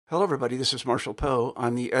Hello, everybody. This is Marshall Poe.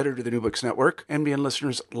 I'm the editor of the New Books Network. NBN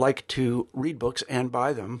listeners like to read books and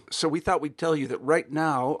buy them. So we thought we'd tell you that right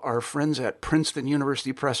now, our friends at Princeton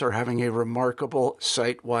University Press are having a remarkable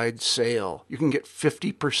site-wide sale. You can get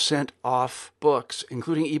 50% off books,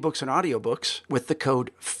 including ebooks and audiobooks, with the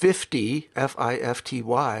code 50,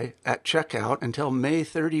 F-I-F-T-Y, at checkout until May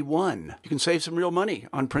 31. You can save some real money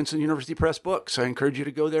on Princeton University Press books. I encourage you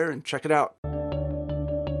to go there and check it out.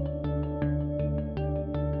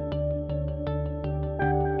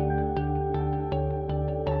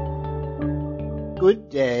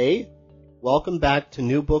 Good day. Welcome back to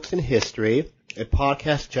New Books in History, a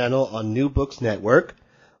podcast channel on New Books Network.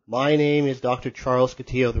 My name is Dr. Charles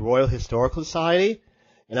Coutinho of the Royal Historical Society,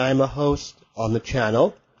 and I am a host on the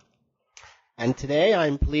channel. And today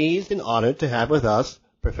I'm pleased and honored to have with us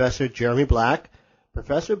Professor Jeremy Black.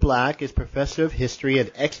 Professor Black is Professor of History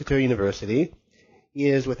at Exeter University. He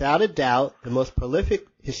is without a doubt the most prolific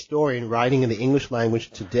historian writing in the English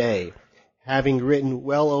language today, having written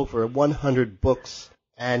well over 100 books.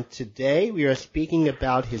 And today we are speaking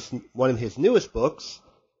about one of his newest books,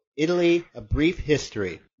 Italy, A Brief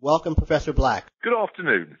History. Welcome, Professor Black. Good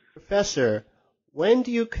afternoon. Professor, when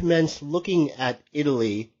do you commence looking at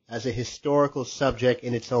Italy as a historical subject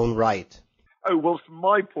in its own right? Oh, well, from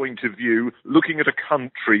my point of view, looking at a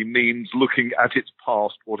country means looking at its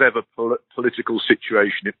past, whatever political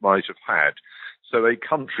situation it might have had. So a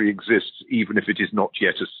country exists even if it is not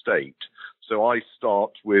yet a state. So I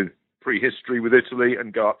start with prehistory with Italy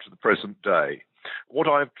and go up to the present day. What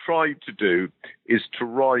I've tried to do is to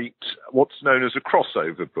write what's known as a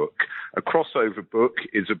crossover book. A crossover book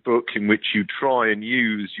is a book in which you try and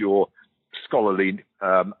use your scholarly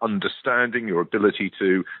understanding, your ability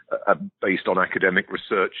to, based on academic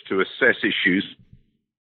research, to assess issues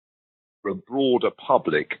for a broader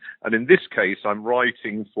public. And in this case, I'm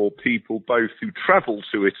writing for people both who travel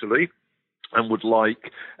to Italy and would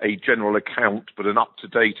like a general account, but an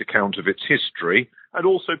up-to-date account of its history, and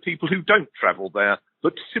also people who don't travel there,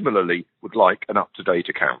 but similarly would like an up-to-date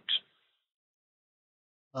account.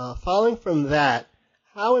 Following from that,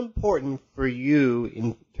 how important for you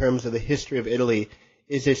in terms of the history of Italy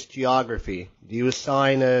is its geography? Do you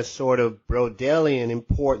assign a sort of Braudelian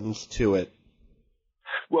importance to it?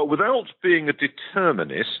 Well, without being a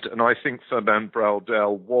determinist, and I think Fernand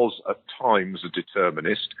Braudel was at times a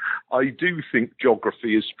determinist, I do think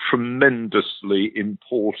geography is tremendously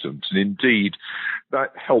important. And indeed,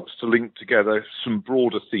 that helps to link together some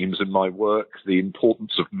broader themes in my work, the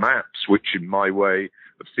importance of maps, which in my way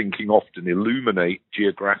of thinking often illuminate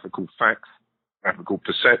geographical facts, geographical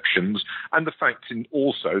perceptions, and the fact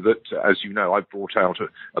also that, as you know, I brought out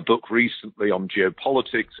a book recently on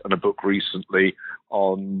geopolitics and a book recently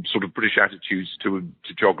on sort of British attitudes to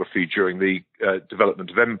geography during the development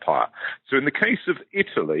of empire. So in the case of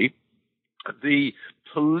Italy, the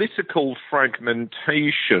political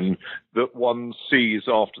fragmentation that one sees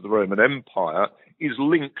after the Roman Empire is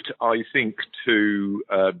linked, I think, to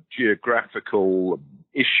geographical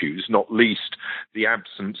issues, not least the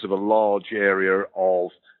absence of a large area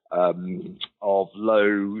of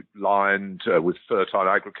low land with fertile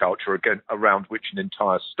agriculture again, around which an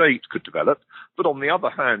entire state could develop. But on the other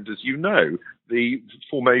hand, as you know, the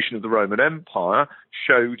formation of the Roman Empire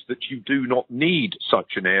showed that you do not need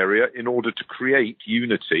such an area in order to create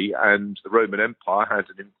unity, and the Roman Empire had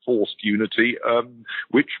an enforced unity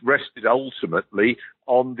which rested ultimately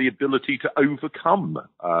on the ability to overcome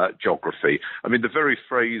geography. I mean, the very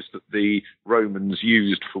phrase that the Romans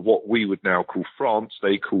used for what we would now call France,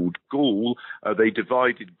 they called Gaul. They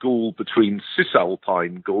divided Gaul between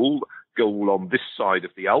Cisalpine Gaul on this side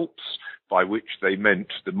of the Alps, by which they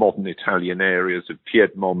meant the modern Italian areas of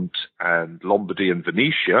Piedmont and Lombardy and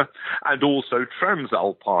Venetia, and also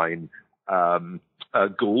Transalpine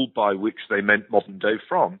Gaul, by which they meant modern-day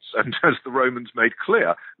France. And as the Romans made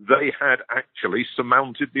clear, they had actually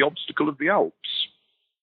surmounted the obstacle of the Alps.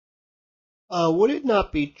 Would it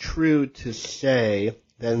not be true to say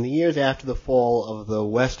that in the years after the fall of the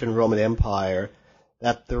Western Roman Empire,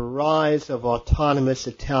 that the rise of autonomous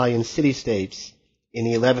Italian city-states in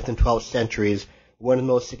the 11th and 12th centuries were one of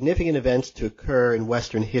the most significant events to occur in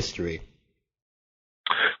Western history?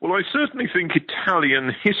 Well, I certainly think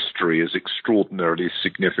Italian history is extraordinarily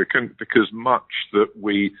significant because much that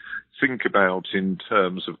we think about in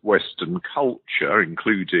terms of Western culture,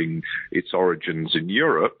 including its origins in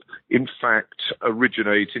Europe, in fact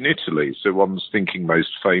originate in Italy. So one's thinking most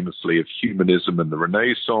famously of humanism and the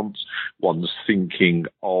Renaissance. One's thinking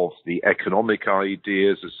of the economic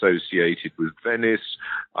ideas associated with Venice.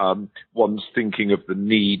 One's thinking of the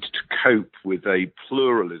need to cope with a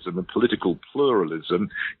pluralism, a political pluralism,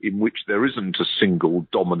 in which there isn't a single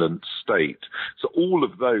dominant state. So all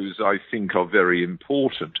of those, I think, are very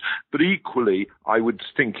important. But equally, I would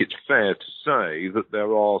think it's fair to say that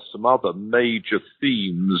there are some other major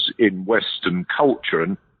themes in Western culture,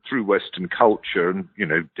 and through Western culture, and,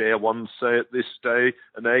 dare one say at this day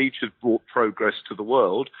and age, has brought progress to the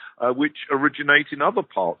world, which originate in other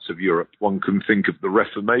parts of Europe. One can think of the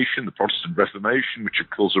Reformation, the Protestant Reformation, which of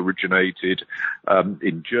course originated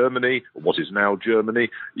in Germany, or what is now Germany.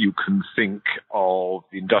 You can think of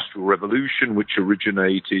the Industrial Revolution, which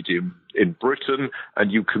originated in Britain,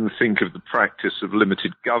 and you can think of the practice of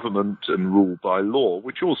limited government and rule by law,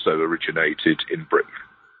 which also originated in Britain.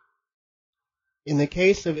 In the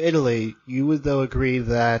case of Italy, you would, though, agree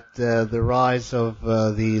that the rise of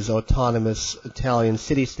these autonomous Italian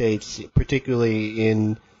city-states, particularly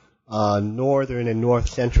in northern and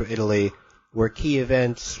north-central Italy, were key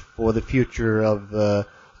events for the future of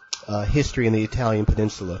history in the Italian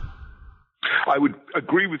peninsula. I would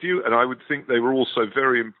agree with you, and I would think they were also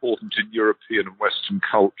very important in European and Western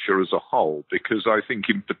culture as a whole, because I think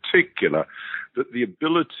in particular that the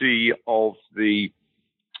ability of the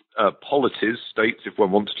polities, states, if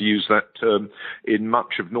one wants to use that term, in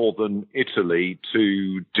much of northern Italy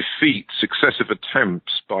to defeat successive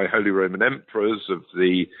attempts by Holy Roman emperors of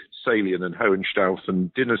the Salian and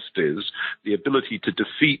Hohenstaufen dynasties, the ability to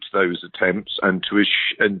defeat those attempts and to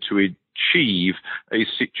achieve a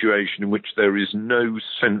situation in which there is no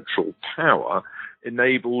central power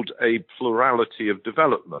enabled a plurality of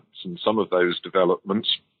developments, and some of those developments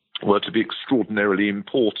were to be extraordinarily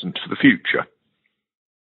important for the future.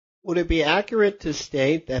 Would it be accurate to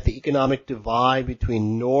state that the economic divide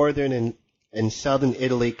between northern and southern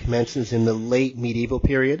Italy commences in the late medieval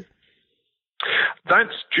period?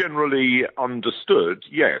 That's generally understood,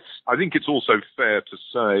 yes. I think it's also fair to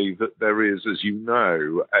say that there is, as you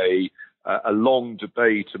know, a long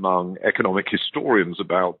debate among economic historians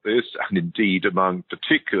about this, and indeed among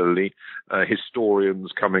particularly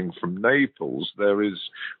historians coming from Naples. There is,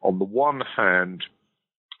 on the one hand,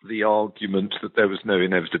 the argument that there was no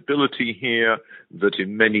inevitability here, that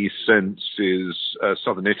in many senses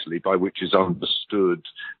southern Italy, by which is understood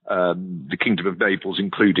the Kingdom of Naples,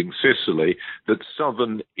 including Sicily, that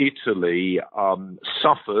southern Italy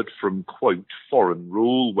suffered from, quote, foreign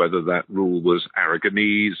rule, whether that rule was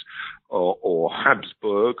Aragonese or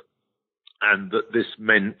Habsburg, and that this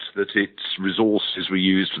meant that its resources were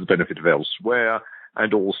used for the benefit of elsewhere,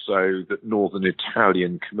 and also that northern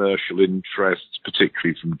Italian commercial interests,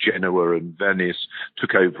 particularly from Genoa and Venice,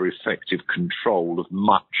 took over effective control of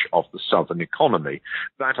much of the southern economy.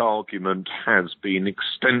 That argument has been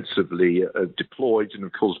extensively deployed and,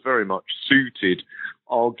 of course, very much suited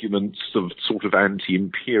arguments of sort of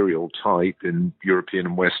anti-imperial type in European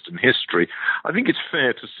and Western history. I think it's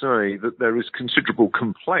fair to say that there is considerable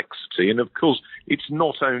complexity, and, of course, it's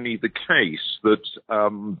not only the case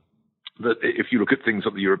that that if you look at things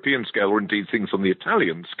on the European scale, or indeed things on the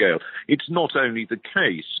Italian scale, it's not only the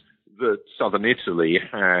case that southern Italy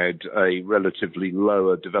had a relatively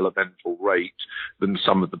lower developmental rate than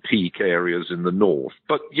some of the peak areas in the north.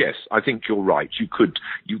 But yes, I think you're right. You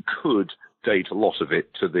could date a lot of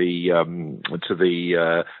it to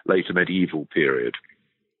the later medieval period.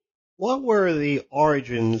 What were the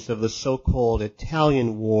origins of the so-called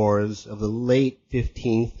Italian Wars of the late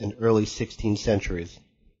 15th and early 16th centuries?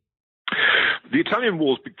 The Italian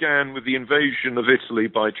Wars began with the invasion of Italy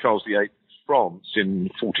by Charles VIII of France in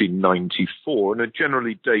 1494 and are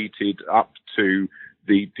generally dated up to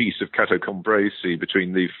the Peace of Cateau-Cambrésis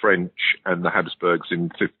between the French and the Habsburgs in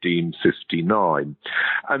 1559.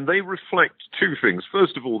 And they reflect two things.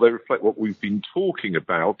 First of all, they reflect what we've been talking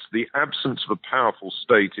about, the absence of a powerful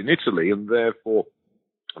state in Italy, and therefore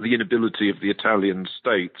the inability of the Italian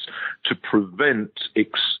states to prevent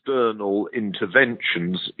external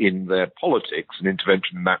interventions in their politics. An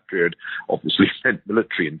intervention in that period obviously meant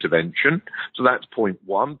military intervention. So that's point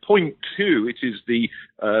one. Point two, it is the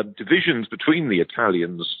divisions between the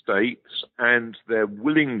Italian states and their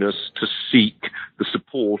willingness to seek the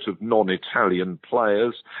support of non-Italian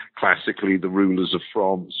players, classically the rulers of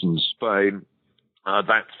France and Spain.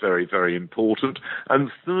 That's very, very important.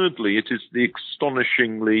 And thirdly, it is the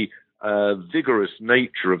astonishingly vigorous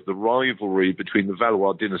nature of the rivalry between the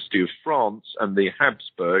Valois dynasty of France and the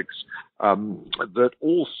Habsburgs that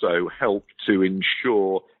also helped to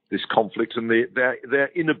ensure this conflict and their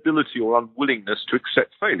inability or unwillingness to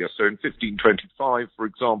accept failure. So in 1525, for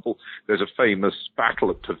example, there's a famous battle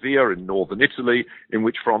at Pavia in northern Italy in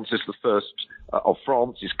which Francis I of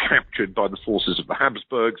France is captured by the forces of the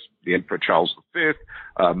Habsburgs, the Emperor Charles V.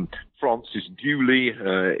 Francis duly,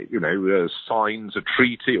 signs a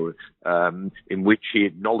treaty in which he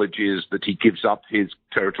acknowledges that he gives up his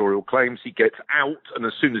territorial claims. He gets out, and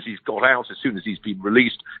as soon as he's got out, as soon as he's been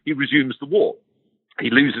released, he resumes the war. He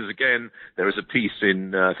loses again. There is a peace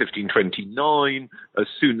in 1529. As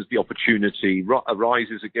soon as the opportunity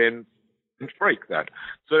arises again, break that.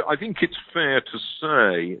 So I think it's fair to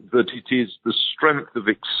say that it is the strength of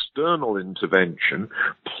external intervention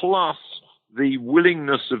plus the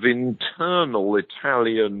willingness of internal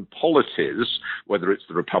Italian polities, whether it's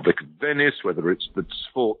the Republic of Venice, whether it's the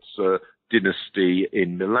Sforza dynasty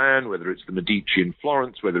in Milan, whether it's the Medici in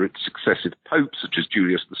Florence, whether it's successive popes such as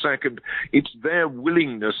Julius II, it's their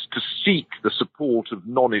willingness to seek the support of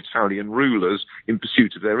non-Italian rulers in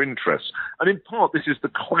pursuit of their interests. And in part, this is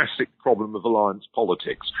the classic problem of alliance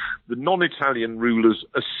politics. The non-Italian rulers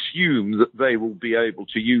assume that they will be able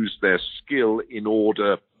to use their skill in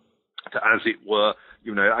order to, as it were,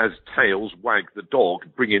 as tails wag the dog,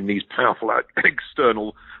 bring in these powerful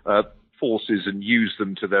external forces and use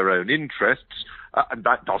them to their own interests, and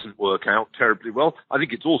that doesn't work out terribly well. I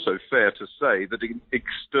think it's also fair to say that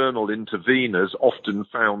external interveners often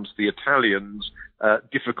found the Italians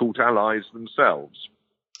difficult allies themselves.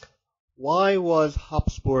 Why was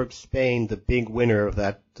Habsburg Spain the big winner of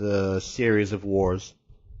that series of wars?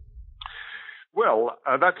 Well,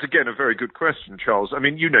 that's again a very good question, Charles. I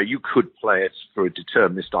mean, you could play it for a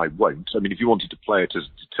determinist. I won't. I mean, if you wanted to play it as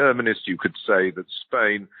a determinist, you could say that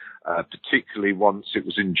Spain, particularly once it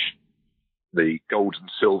was in the gold and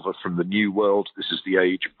silver from the New World, this is the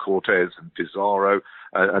age of Cortes and Pizarro,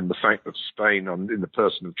 and the fact that Spain, in the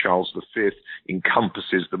person of Charles V,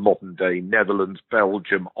 encompasses the modern-day Netherlands,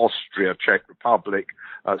 Belgium, Austria, Czech Republic,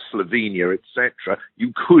 Slovenia, etc.,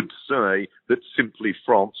 you could say that simply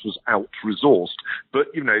France was out-resourced. But,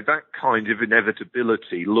 that kind of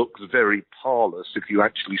inevitability looks very parlous if you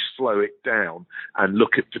actually slow it down and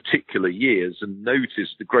look at particular years and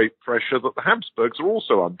notice the great pressure that the Habsburgs are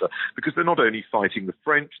also under, because they're not only fighting the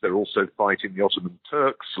French, they're also fighting the Ottoman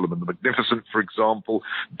Turks. Suleiman the Magnificent, for example,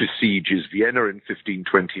 besieges Vienna in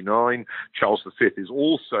 1529. Charles V is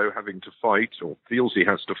also having to fight, or feels he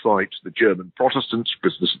has to fight, the German Protestants,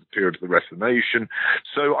 because this is the period of the Reformation.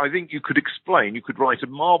 So I think you could write a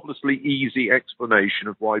marvellously easy explanation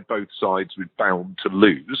of why both sides were bound to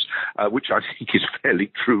lose, which I think is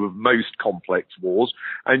fairly true of most complex wars.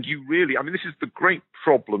 And this is the great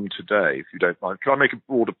problem today, if you don't mind. Can I make a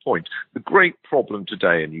broader point? The great problem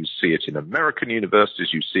today, and you see it in American universities,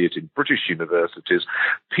 you see it in British universities,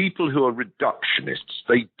 people who are reductionists,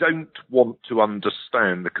 they don't want to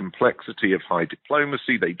understand the complexity of high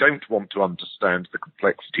diplomacy, they don't want to understand the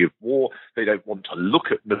complexity of war, they don't want to look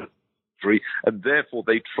at military, and therefore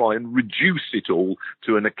they try and reduce it all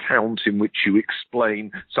to an account in which you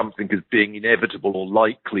explain something as being inevitable or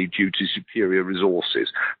likely due to superior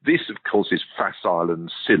resources. This, of course, is facile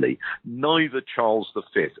and silly. Neither Charles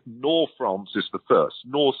V, nor Francis I,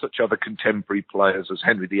 nor such other contemporary players as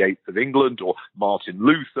Henry VIII of England, or Martin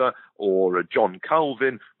Luther, or John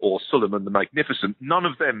Calvin, or Suleiman the Magnificent, none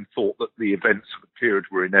of them thought that the events of the period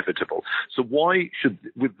were inevitable. So why should,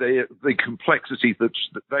 with the complexity that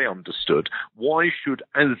they understood, why should,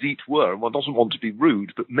 as it were, and one doesn't want to be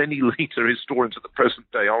rude, but many later historians of the present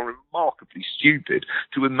day are remarkably stupid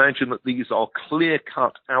to imagine that these are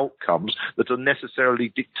clear-cut outcomes that are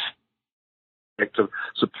necessarily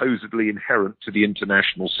supposedly inherent to the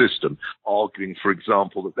international system, arguing, for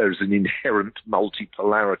example, that there is an inherent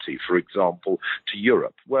multipolarity, for example, to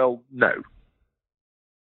Europe. Well, no.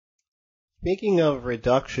 Speaking of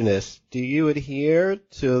reductionists, do you adhere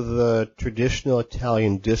to the traditional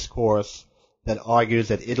Italian discourse that argues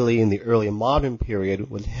that Italy in the early modern period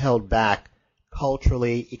was held back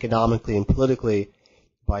culturally, economically, and politically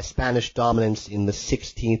by Spanish dominance in the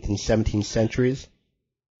 16th and 17th centuries?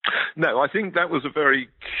 No, I think that was a very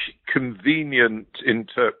convenient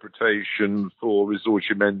interpretation for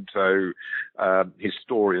Risorgimento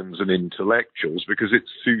historians and intellectuals, because it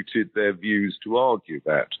suited their views to argue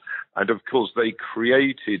that. And of course, they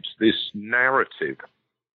created this narrative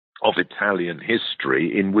of Italian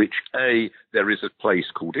history in which, A, there is a place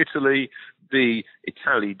called Italy, B,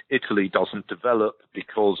 Italy doesn't develop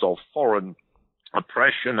because of foreign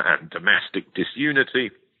oppression and domestic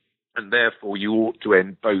disunity, and therefore you ought to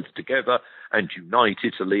end both together and unite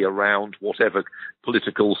Italy around whatever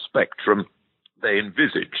political spectrum they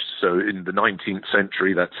envisaged. So in the 19th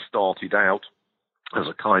century, that started out as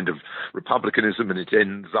a kind of republicanism, and it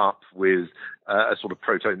ends up with a sort of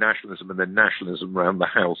proto-nationalism and then nationalism around the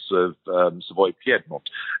House of Savoy-Piedmont.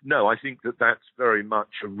 No, I think that that's very much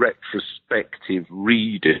a retrospective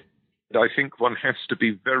reading. I think one has to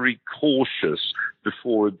be very cautious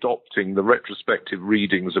before adopting the retrospective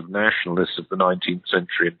readings of nationalists of the 19th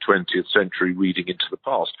century and 20th century reading into the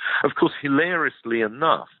past. Of course, hilariously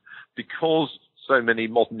enough, because so many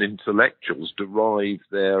modern intellectuals derive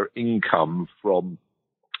their income from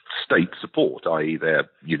state support, i.e. their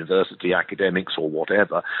university academics or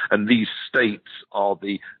whatever, and these states are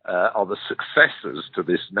the successors to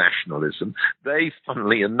this nationalism. They,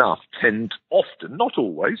 funnily enough, tend often, not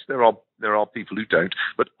always, there are people who don't,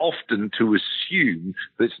 but often to assume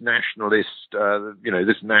this nationalist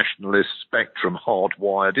spectrum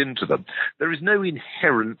hardwired into them. There is no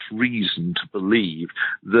inherent reason to believe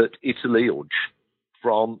that Italy or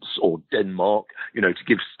France or Denmark, to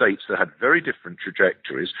give states that had very different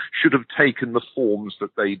trajectories, should have taken the forms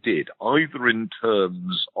that they did, either in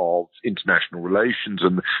terms of international relations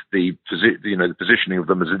and the positioning of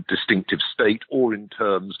them as a distinctive state, or in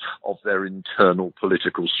terms of their internal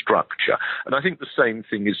political structure. And I think the same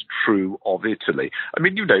thing is true of Italy. I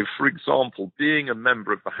mean, for example, being a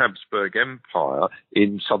member of the Habsburg Empire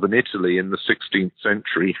in southern Italy in the 16th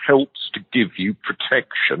century helps to give you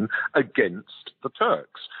protection against the Turks.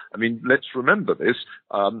 I mean, let's remember this.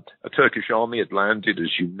 A Turkish army had landed,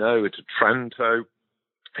 as you know, at Otranto,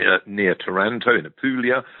 near Taranto in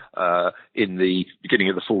Apulia, in the beginning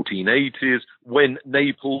of the 1480s, when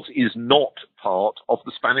Naples is not part of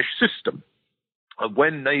the Spanish system.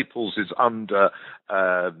 When Naples is under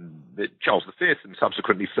Charles V and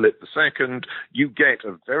subsequently Philip II, you get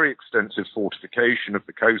a very extensive fortification of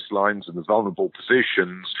the coastlines and the vulnerable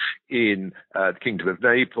positions in the Kingdom of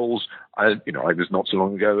Naples. I was not so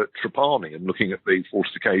long ago at Trapani and looking at the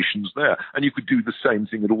fortifications there. And you could do the same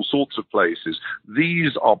thing at all sorts of places.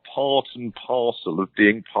 These are part and parcel of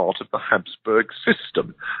being part of the Habsburg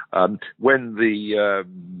system. When the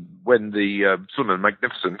Suleiman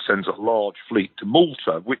Magnificent sends a large fleet to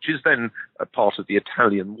Malta, which is then a part of the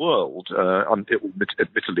Italian world,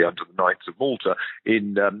 admittedly under the Knights of Malta,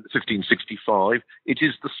 in 1565, it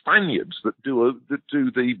is the Spaniards that do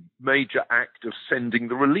the major act of sending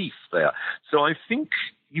the relief there. So I think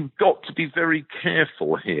you've got to be very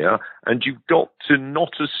careful here, and you've got to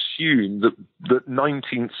not assume that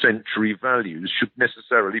 19th century values should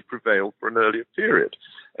necessarily prevail for an earlier period.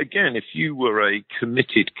 Again, if you were a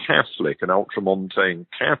committed Catholic, an ultramontane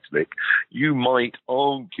Catholic, you might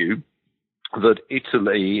argue that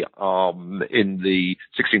Italy in the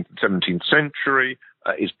 16th and 17th century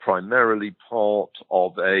is primarily part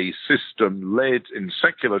of a system led in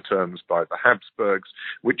secular terms by the Habsburgs,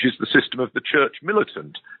 which is the system of the church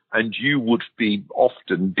militant. And you would be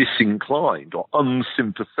often disinclined or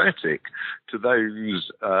unsympathetic to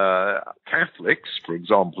those Catholics, for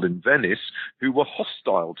example, in Venice, who were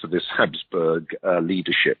hostile to this Habsburg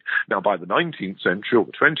leadership. Now, by the 19th century or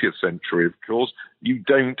the 20th century, of course, you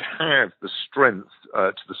don't have the strength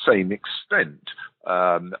to the same extent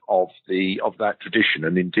of that tradition.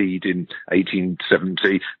 And indeed, in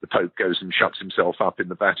 1870, the Pope goes and shuts himself up in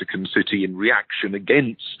the Vatican City in reaction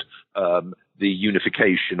against the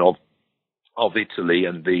unification of Italy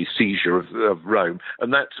and the seizure of Rome.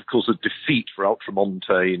 And that's, of course, a defeat for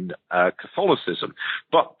ultramontane Catholicism.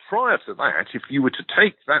 But prior to that, if you were to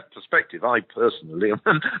take that perspective, I personally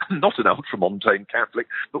am not an ultramontane Catholic,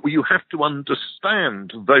 but you have to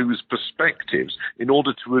understand those perspectives in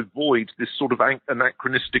order to avoid this sort of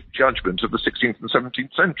anachronistic judgment of the 16th and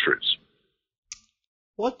 17th centuries.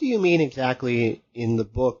 What do you mean exactly in the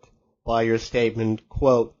book by your statement,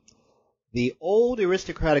 quote, "The old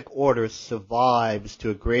aristocratic order survives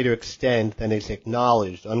to a greater extent than is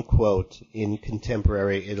acknowledged," unquote, in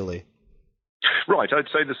contemporary Italy? Right, I'd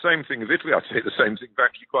say the same thing of Italy. I'd say the same thing of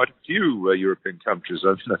actually quite a few European countries.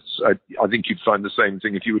 I think you'd find the same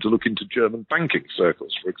thing if you were to look into German banking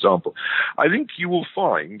circles, for example. I think you will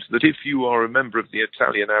find that if you are a member of the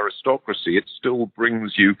Italian aristocracy, it still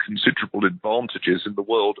brings you considerable advantages in the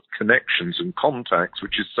world of connections and contacts,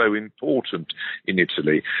 which is so important in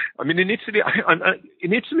Italy. I mean, in Italy,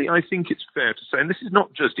 I think it's fair to say, and this is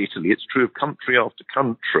not just Italy, it's true of country after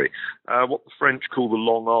country, what the French call the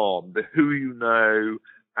long arm, the who you know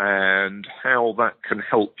and how that can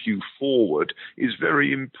help you forward is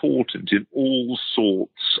very important in all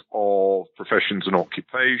sorts of professions and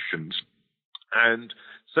occupations. And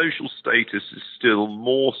social status is still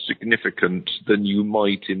more significant than you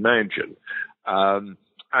might imagine. And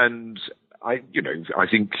I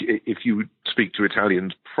think if you speak to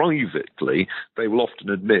Italians privately, they will often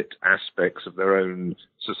admit aspects of their own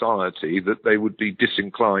society that they would be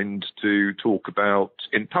disinclined to talk about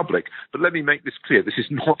in public. But let me make this clear. This is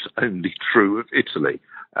not only true of Italy.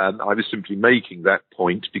 I was simply making that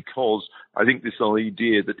point because I think this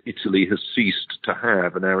idea that Italy has ceased to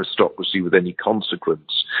have an aristocracy with any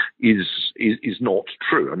consequence is not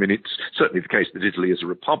true. I mean, it's certainly the case that Italy is a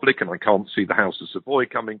republic, and I can't see the House of Savoy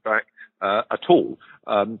coming back at all.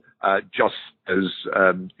 Just as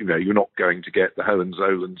you're not going to get the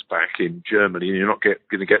Hohenzollerns back in Germany, and you're not going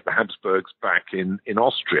to get the Habsburgs back in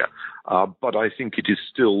Austria. But I think it is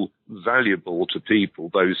still valuable to people,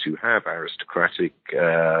 those who have aristocratic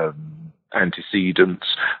antecedents.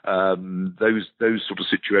 Those sort of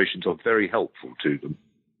situations are very helpful to them.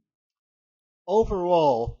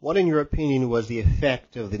 Overall, what, in your opinion, was the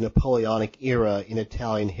effect of the Napoleonic era in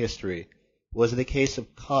Italian history? Was it a case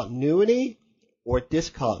of continuity or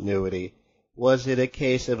discontinuity? Was it a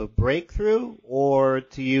case of a breakthrough, or,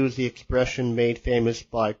 to use the expression made famous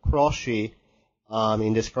by Gramsci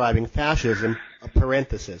in describing fascism, a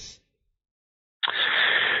parenthesis?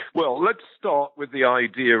 Well, let's start with the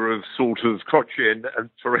idea of sort of Gramsci and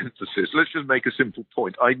parenthesis. Let's just make a simple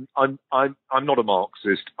point. I'm not a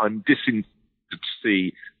Marxist. I'm disinterested to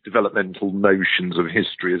see developmental notions of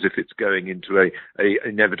history as if it's going into a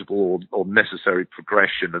inevitable or necessary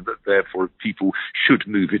progression, and that therefore people should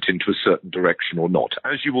move it into a certain direction or not.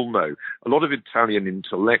 As you will know, a lot of Italian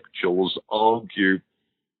intellectuals argue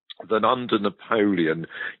that under Napoleon,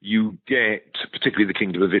 you get, particularly the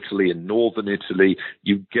Kingdom of Italy and Northern Italy,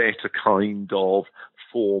 you get a kind of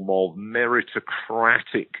form of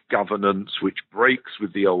meritocratic governance which breaks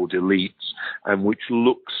with the old elites and which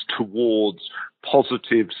looks towards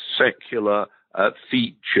positive secular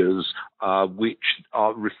features which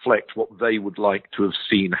reflect what they would like to have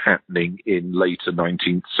seen happening in later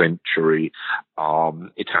 19th century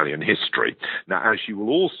Italian history. Now, as you will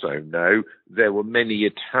also know, there were many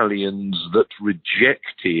Italians that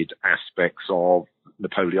rejected aspects of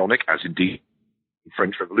Napoleonic, as indeed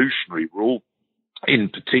French Revolutionary rule, in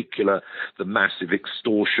particular the massive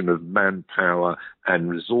extortion of manpower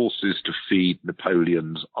and resources to feed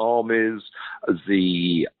Napoleon's armies,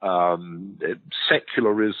 the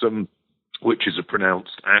secularism, which is a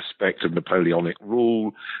pronounced aspect of Napoleonic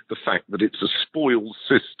rule, the fact that it's a spoils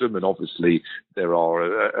system, and obviously there are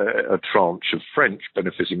a tranche of French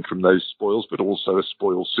benefiting from those spoils, but also a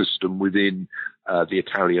spoils system within the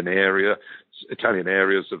Italian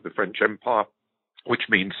areas of the French Empire, which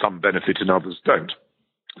means some benefit and others don't.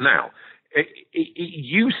 Now, it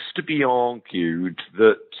used to be argued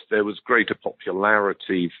that there was greater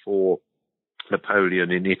popularity for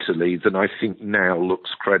Napoleon in Italy than I think now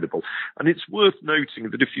looks credible. And it's worth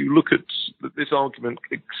noting that if you look at that, this argument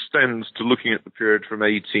extends to looking at the period from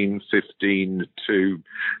 1815 to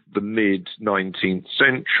the mid-19th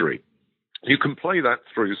century. You can play that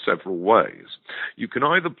through several ways. You can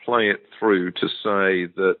either play it through to say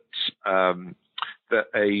that that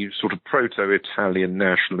a sort of proto-Italian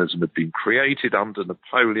nationalism had been created under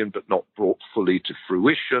Napoleon but not brought fully to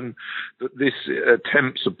fruition, that this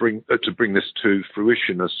attempts to bring this to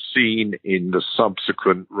fruition are seen in the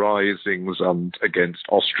subsequent risings against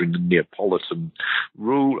Austrian and Neapolitan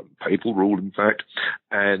rule, papal rule in fact,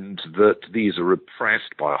 and that these are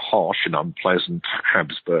repressed by a harsh and unpleasant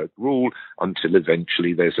Habsburg rule until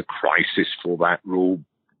eventually there's a crisis for that rule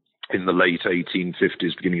in the late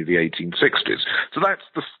 1850s, beginning of the 1860s. So that's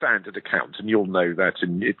the standard account, and you'll know that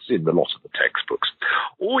it's in a lot of the textbooks.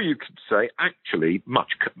 Or you could say, actually,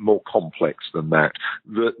 much more complex than that,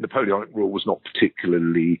 the Napoleonic rule was not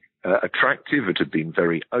particularly attractive. It had been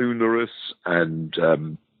very onerous, and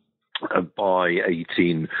by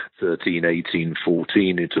 1813,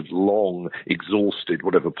 1814, it had long exhausted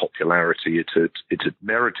whatever popularity it had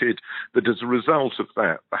merited. But as a result of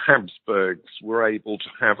that, the Habsburgs were able to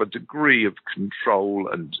have a degree of control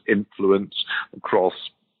and influence across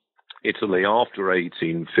Italy after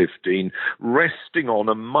 1815, resting on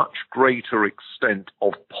a much greater extent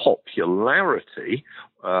of popularity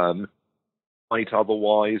might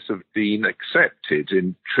otherwise have been accepted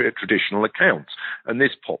in traditional accounts. And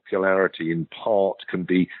this popularity in part can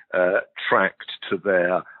be tracked to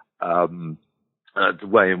their the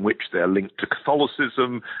way in which they're linked to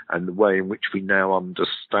Catholicism and the way in which we now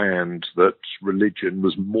understand that religion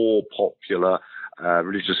was more popular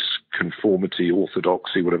religious conformity,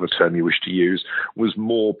 orthodoxy, whatever term you wish to use, was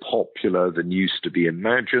more popular than used to be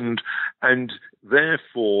imagined, and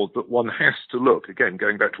therefore that one has to look, again,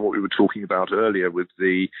 going back to what we were talking about earlier with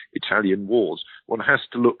the Italian wars, one has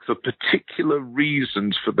to look for particular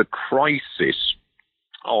reasons for the crisis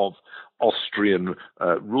of Austrian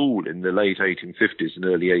rule in the late 1850s and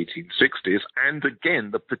early 1860s, and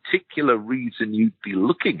again, the particular reason you'd be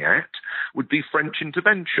looking at would be French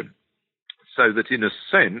intervention. So that in a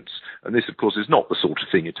sense, and this of course is not the sort of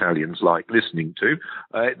thing Italians like listening to,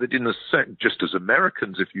 that in a sense, just as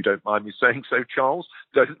Americans, if you don't mind me saying so, Charles,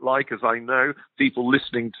 don't like, as I know, people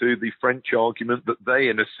listening to the French argument that they,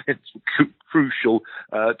 in a sense, were crucial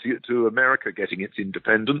to America getting its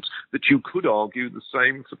independence, that you could argue the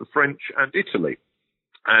same for the French and Italy.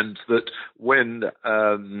 And that when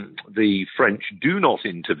the French do not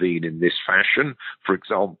intervene in this fashion, for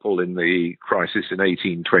example, in the crisis in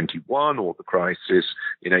 1821 or the crisis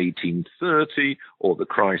in 1830 or the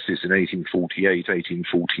crisis in 1848,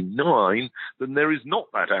 1849, then there is not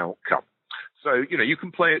that outcome. So, you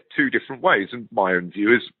can play it two different ways, and my own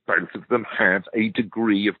view is both of them have a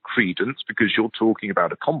degree of credence because you're talking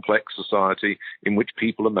about a complex society in which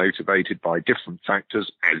people are motivated by different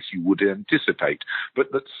factors, as you would anticipate.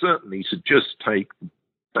 But that certainly to just take the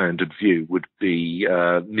standard view would be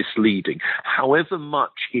misleading, however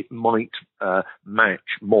much it might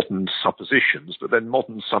match modern suppositions. But then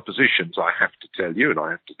modern suppositions, I have to tell you, and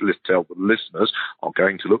I have to tell the listeners, are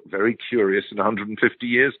going to look very curious in 150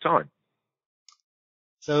 years' time.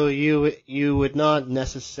 So you would not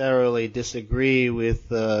necessarily disagree with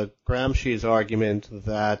Gramsci's argument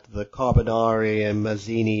that the Carbonari and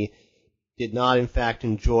Mazzini did not in fact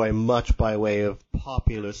enjoy much by way of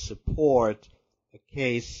popular support, a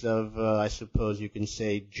case of, I suppose you can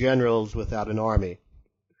say, generals without an army.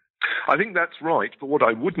 I think that's right, but what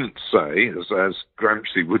I wouldn't say, as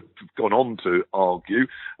Gramsci would have gone on to argue,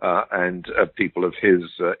 and people of his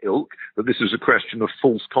ilk, that this is a question of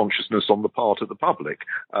false consciousness on the part of the public.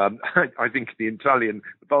 I think the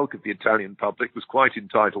bulk of the Italian public was quite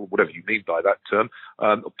entitled, whatever you mean by that term,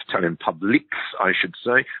 Italian publics, I should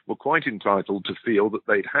say, were quite entitled to feel that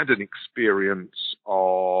they'd had an experience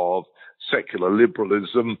of secular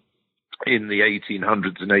liberalism in the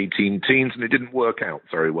 1800s and 1810s, and it didn't work out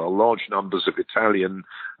very well. Large numbers of Italian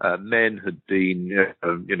men had been,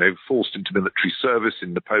 forced into military service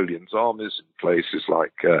in Napoleon's armies in places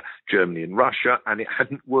like Germany and Russia, and it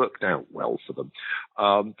hadn't worked out well for them.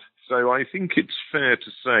 So I think it's fair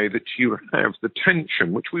to say that you have the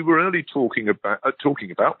tension, which we were early talking about,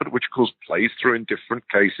 but which of course plays through in different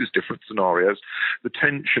cases, different scenarios, the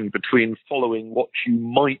tension between following what you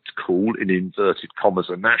might call, in inverted commas,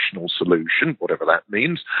 a national solution, whatever that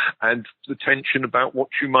means, and the tension about what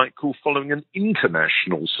you might call following an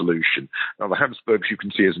international solution. Now, the Habsburgs you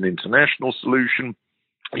can see as an international solution.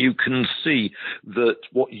 You can see that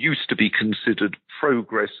what used to be considered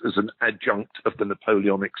progress as an adjunct of the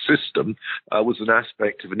Napoleonic system was an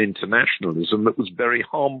aspect of an internationalism that was very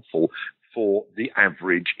harmful for the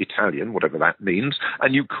average Italian, whatever that means.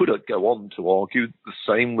 And you could go on to argue the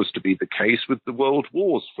same was to be the case with the world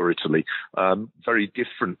wars for Italy. Very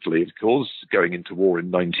differently, of course, going into war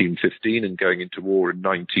in 1915 and going into war in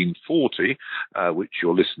 1940, which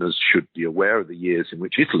your listeners should be aware of the years in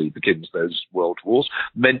which Italy begins those world wars,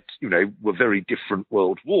 meant, were very different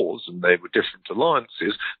world wars and they were different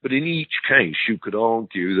alliances. But in each case, you could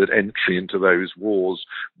argue that entry into those wars,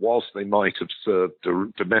 whilst they might have served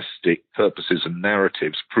domestic purposes and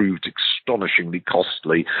narratives, proved astonishingly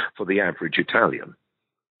costly for the average Italian.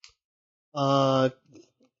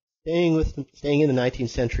 Staying in the 19th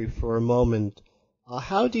century for a moment,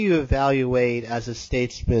 how do you evaluate as a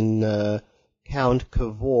statesman Count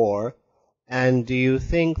Cavour, and do you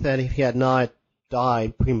think that if he had not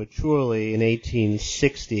died prematurely in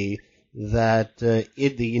 1860, that the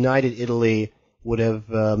United Italy would have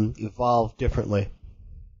evolved differently?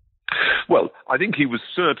 Well, I think he was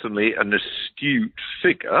certainly an astute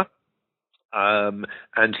figure,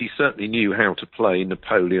 and he certainly knew how to play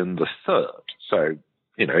Napoleon III. So,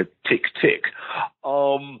 tick, tick.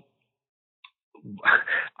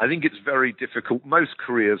 I think it's very difficult. Most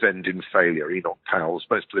careers end in failure. Enoch Powell's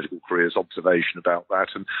most political careers observation about that,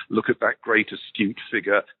 and look at that great astute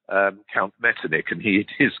figure, Count Metternich, and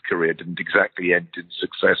his career didn't exactly end in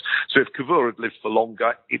success. So if Cavour had lived for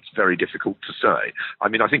longer, it's very difficult to say. I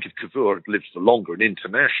mean, I think if Cavour had lived for longer in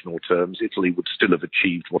international terms, Italy would still have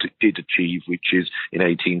achieved what it did achieve, which is in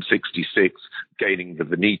 1866 gaining the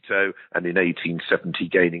Veneto, and in 1870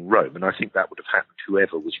 gaining Rome. And I think that would have happened to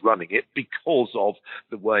whoever was running it, because of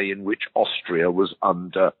the way in which Austria was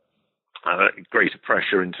under greater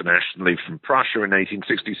pressure internationally from Prussia in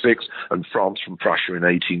 1866 and France from Prussia in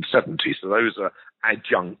 1870. So those are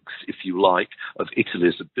adjuncts, if you like, of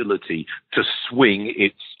Italy's ability to swing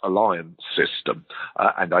its alliance system.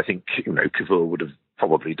 And I think, Cavour would have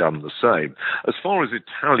probably done the same. As far as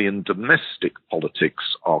Italian domestic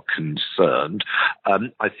politics are concerned,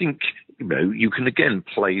 I think, you can again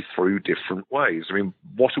play through different ways. I mean,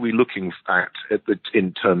 what are we looking at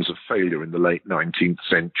in terms of failure in the late 19th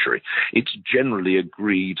century? It's generally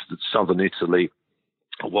agreed that southern Italy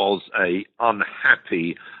was a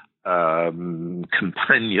unhappy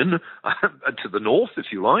companion to the north,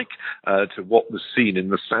 if you like, to what was seen in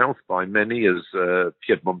the south by many as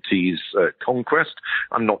Piedmontese conquest.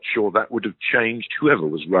 I'm not sure that would have changed whoever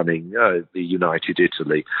was running the United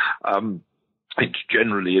Italy. It's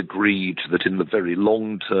generally agreed that in the very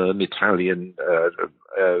long term, Italian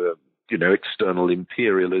external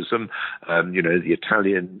imperialism, the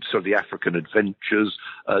Italian, the African adventures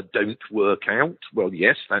don't work out. Well,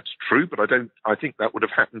 yes, that's true, but I think that would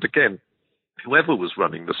have happened again, whoever was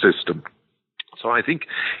running the system. So I think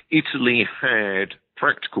Italy had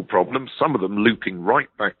practical problems, some of them looping right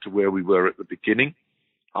back to where we were at the beginning,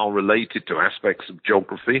 are related to aspects of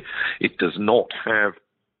geography. It does not have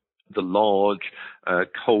the large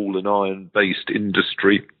coal and iron-based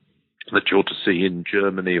industry that you're to see in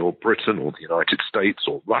Germany or Britain or the United States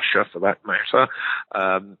or Russia, for that matter.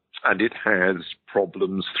 And it has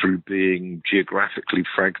problems through being geographically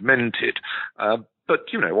fragmented. But,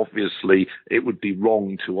 obviously it would be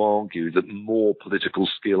wrong to argue that more political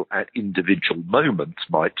skill at individual moments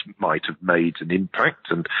might have made an impact.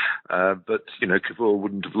 And, but, Cavour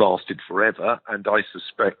wouldn't have lasted forever. And I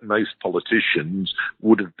suspect most politicians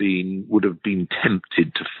would have been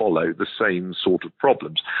tempted to follow the same sort of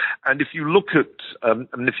problems. And if you look at,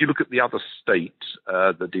 the other state,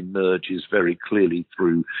 that emerges very clearly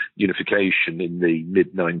through unification in the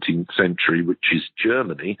mid-19th century, which is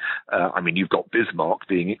Germany, you've got Bismarck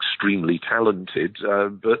being extremely talented,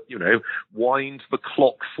 but, wind the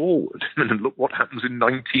clock forward and look what happens in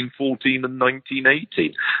 1914 and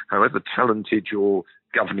 1918. However talented your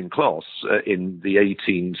governing class in the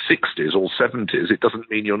 1860s or 70s, it doesn't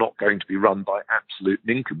mean you're not going to be run by absolute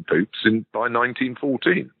nincompoops by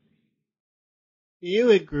 1914. Do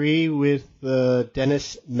you agree with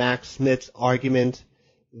Dennis Mack Smith's argument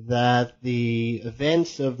that the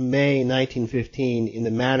events of May 1915, in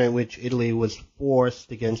the manner in which Italy was forced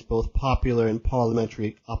against both popular and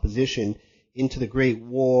parliamentary opposition into the Great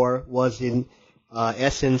War, was in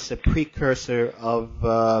essence a precursor of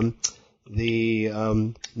the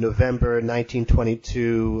November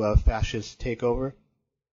 1922 fascist takeover?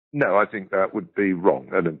 No, I think that would be wrong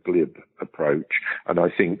and a glib approach. And I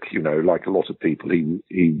think, like a lot of people,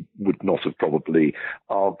 he would not have probably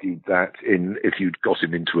argued that if you'd got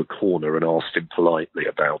him into a corner and asked him politely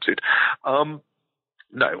about it.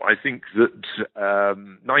 No, I think that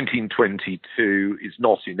 1922 is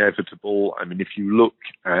not inevitable. If you look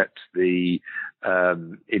at the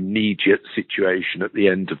immediate situation at the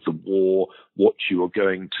end of the war, what you are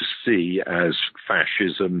going to see as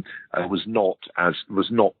fascism was not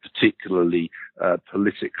particularly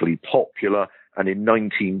politically popular. And in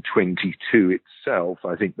 1922 itself,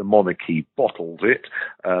 I think the monarchy bottled it.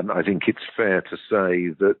 I think it's fair to say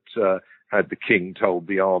that had the king told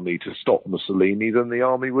the army to stop Mussolini, then the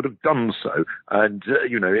army would have done so. And,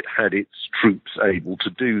 it had its troops able to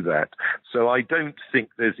do that. So I don't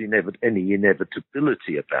think there's any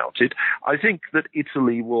inevitability about it. I think that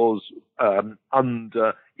Italy was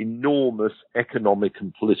under enormous economic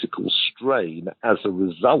and political strain as a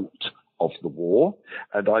result of the war.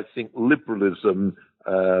 And I think liberalism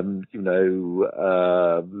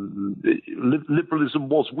liberalism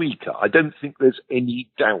was weaker. I don't think there's any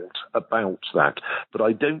doubt about that. But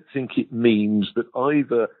I don't think it means that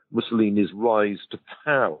either Mussolini's rise to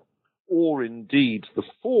power or indeed the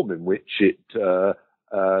form in which it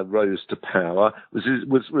rose to power was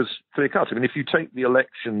clear-cut. If you take the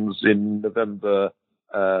elections in November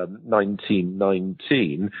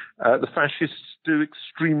 1919, the fascists do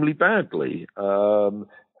extremely badly.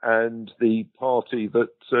 And the party that,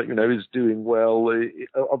 is doing well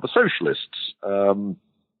are the socialists.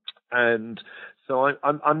 And so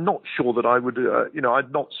I'm not sure that I would,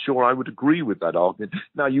 I'm not sure I would agree with that argument.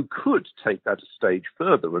 Now, you could take that a stage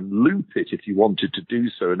further and loop it if you wanted to do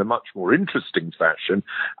so in a much more interesting fashion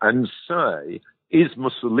and say, is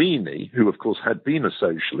Mussolini, who of course had been a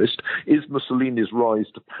socialist, is Mussolini's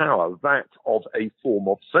rise to power that of a form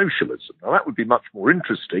of socialism? Now that would be much more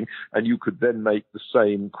interesting, and you could then make the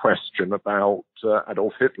same question about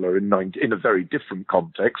Adolf Hitler in a very different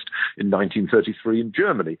context in 1933 in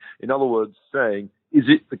Germany. In other words, saying, is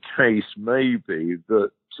it the case maybe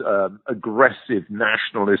that aggressive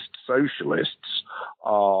nationalist socialists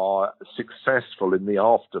are successful in the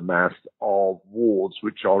aftermath of wars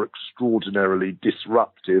which are extraordinarily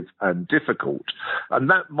disruptive and difficult? And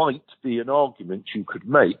that might be an argument you could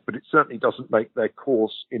make, but it certainly doesn't make their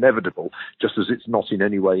course inevitable, just as it's not in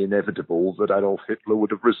any way inevitable that Adolf Hitler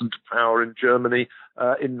would have risen to power in Germany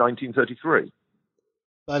in 1933.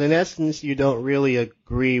 But in essence, you don't really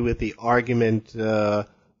agree with the argument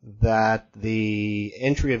that the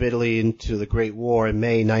entry of Italy into the Great War in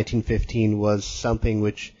May 1915 was something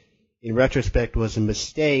which, in retrospect, was a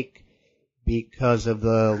mistake because of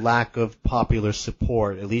the lack of popular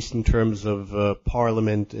support, at least in terms of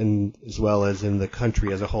Parliament and as well as in the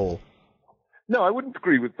country as a whole. No, I wouldn't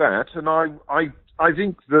agree with that, and I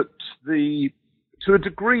think that to a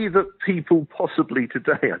degree that people possibly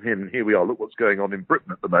today, I mean, here we are, look what's going on in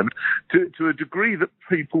Britain at the moment, to a degree that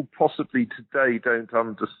people possibly today don't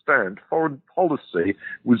understand, foreign policy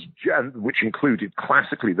which included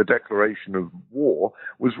classically the declaration of war,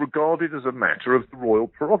 was regarded as a matter of the royal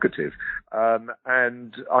prerogative.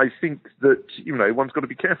 And I think that, one's got to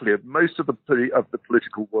be careful here. Most of the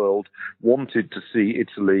political world wanted to see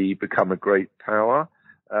Italy become a great power.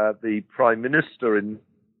 The Prime Minister in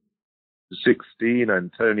 16,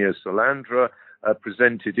 Antonio Salandra,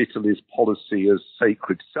 presented Italy's policy as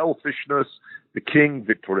sacred selfishness. The king,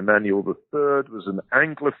 Victor Emmanuel III, was an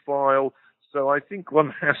Anglophile. So I think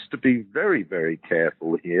one has to be very, very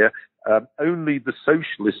careful here. Only the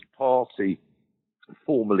Socialist Party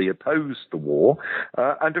formally opposed the war,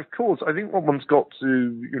 and of course, I think what one's got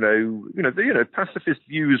to, pacifist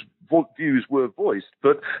views were voiced,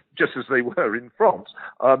 but just as they were in France,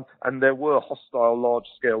 and there were hostile,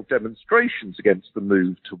 large-scale demonstrations against the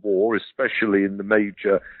move to war, especially in the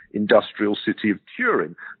major industrial city of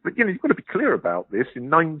Turin. But you've got to be clear about this. In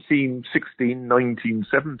 1916,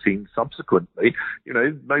 1917, subsequently,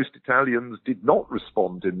 most Italians did not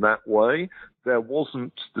respond in that way. There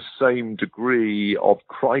wasn't the same degree of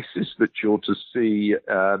crisis that you're to see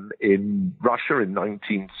in Russia in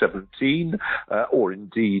 1917, or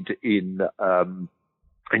indeed in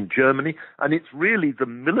Germany. And it's really the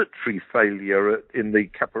military failure in the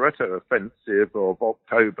Caporetto offensive of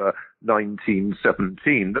October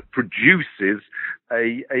 1917 that produces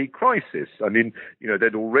a crisis. I mean,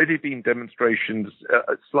 there'd already been demonstrations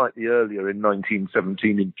slightly earlier in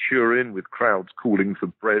 1917 in Turin with crowds calling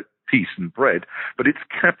for peace and bread, but it's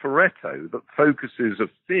Caporetto that focuses a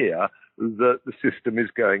fear that the system is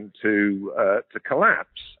going to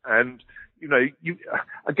collapse. And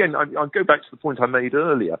again, I'll go back to the point I made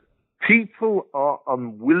earlier. People are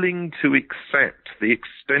unwilling to accept the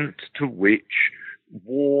extent to which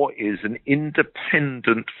war is an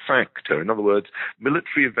independent factor. In other words,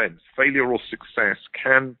 military events, failure or success,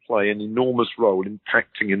 can play an enormous role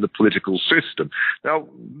impacting in the political system. Now,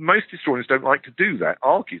 most historians don't like to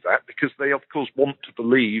argue that, because they, of course, want to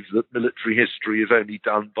believe that military history is only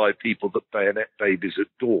done by people that bayonet babies at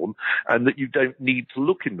dawn, and that you don't need to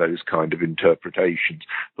look in those kind of interpretations.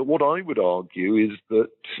 But what I would argue is that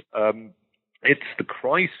it's the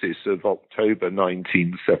crisis of October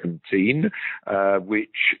 1917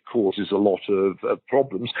 which causes a lot of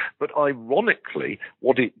problems. But ironically,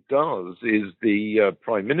 what it does is the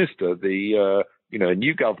Prime Minister, the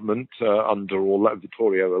new government under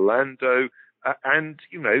Vittorio Orlando, and,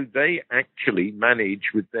 they actually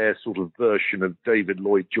manage with their sort of version of David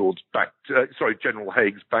Lloyd George's General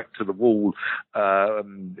Haig's back to the wall,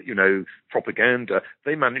 propaganda.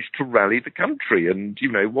 They managed to rally the country. And,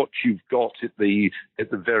 what you've got at the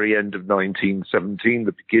very end of 1917,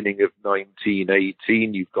 the beginning of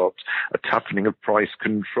 1918, you've got a toughening of price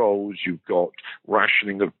controls, you've got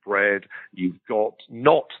rationing of bread, you've got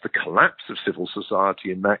not the collapse of civil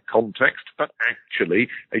society in that context, but actually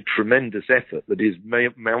a tremendous effort that is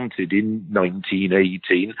mounted in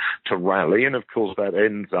 1918 to rally. And of course that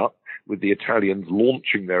ends up with the Italians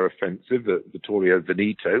launching their offensive at Vittorio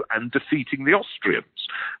Veneto and defeating the Austrians.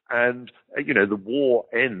 And, the war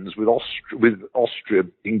ends with Austria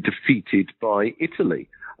being defeated by Italy.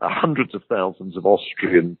 Hundreds of thousands of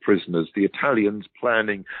Austrian prisoners, the Italians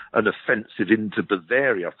planning an offensive into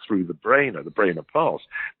Bavaria through the Brenner Pass.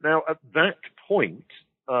 Now, at that point,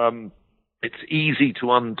 it's easy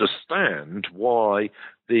to understand why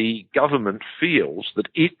the government feels that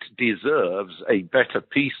it deserves a better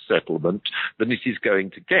peace settlement than it is going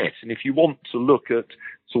to get. And if you want to look at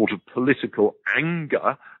sort of political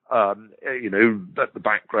anger, at the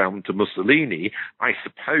background to Mussolini, I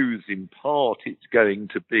suppose in part it's going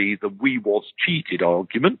to be the "we was cheated"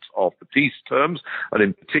 argument of the peace terms, and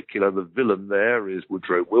in particular the villain there is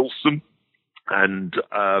Woodrow Wilson. and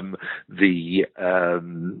the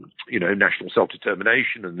national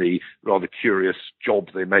self-determination and the rather curious job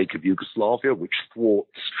they make of Yugoslavia, which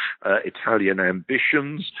thwarts Italian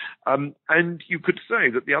ambitions. And you could say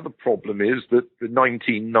that the other problem is that the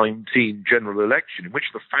 1919 general election, in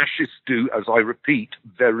which the fascists do, as I repeat,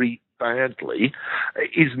 very badly,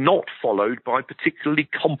 is not followed by particularly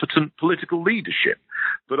competent political leadership.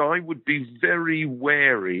 But I would be very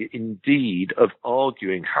wary indeed of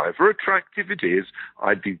arguing, however attractive it is,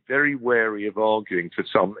 I'd be very wary of arguing for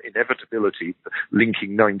some inevitability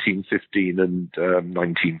linking 1915 and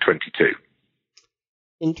 1922.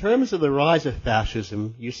 In terms of the rise of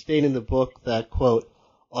fascism, you state in the book that, quote,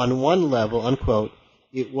 on one level, unquote,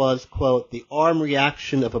 it was, quote, the armed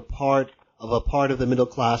reaction of a part of the middle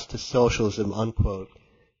class to socialism, unquote.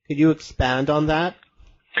 Could you expand on that?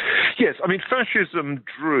 Yes, I mean, fascism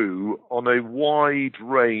drew on a wide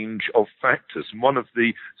range of factors. And one of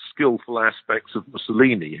the skillful aspects of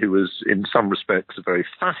Mussolini, who was in some respects a very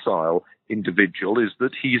facile individual, is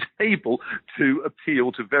that he's able to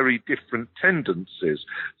appeal to very different tendencies.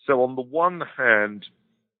 So on the one hand,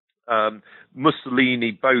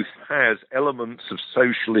 Mussolini both has elements of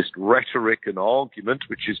socialist rhetoric and argument,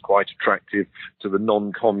 which is quite attractive to the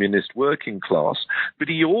non-communist working class, but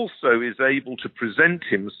he also is able to present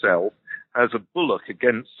himself as a bulwark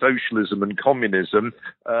against socialism and communism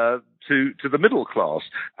to the middle class.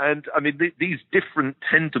 And I mean, these different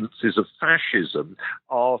tendencies of fascism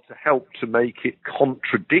are to help to make it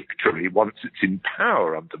contradictory once it's in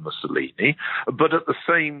power under Mussolini, but at the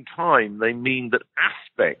same time, they mean that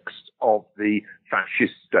aspects of the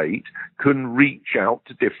fascist state can reach out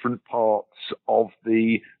to different parts of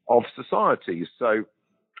society. So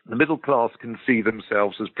the middle class can see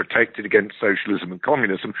themselves as protected against socialism and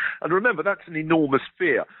communism. And remember, that's an enormous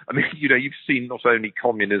fear. I mean, you've seen not only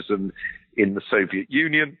communism in the Soviet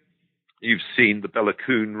Union, you've seen the Bela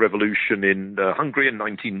Kun revolution in Hungary in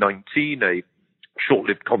 1919, a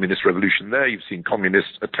short-lived communist revolution there. You've seen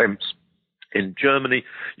communist attempts in Germany.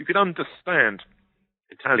 You can understand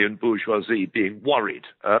Italian bourgeoisie being worried,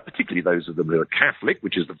 particularly those of them who are Catholic,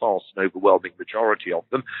 which is the vast and overwhelming majority of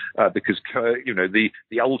them, because,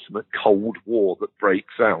 the ultimate Cold War that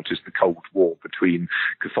breaks out is the Cold War between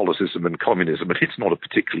Catholicism and communism, and it's not a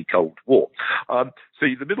particularly cold war. So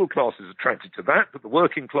the middle class is attracted to that, but the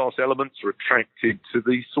working class elements are attracted to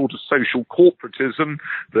the sort of social corporatism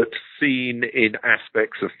that's seen in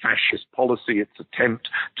aspects of fascist policy, its attempt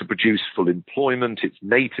to produce full employment, its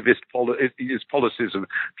nativist its policies of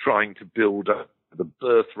trying to build up the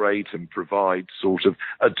birth rate and provide sort of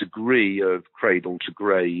a degree of cradle to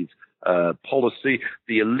grave policy.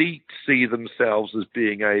 The elite see themselves as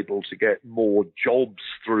being able to get more jobs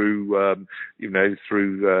through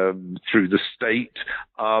the state.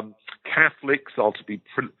 Catholics are to be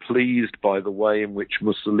pleased by the way in which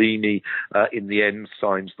Mussolini, in the end,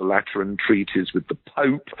 signs the Lateran treaties with the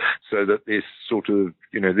Pope, so that this sort of,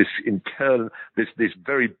 this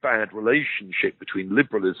very bad relationship between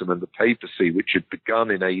liberalism and the papacy, which had begun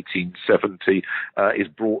in 1870, is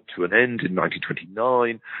brought to an end in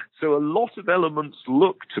 1929. So a lot of elements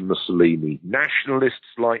look to Mussolini.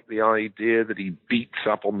 Nationalists like the idea that he beats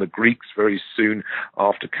up on the Greeks very soon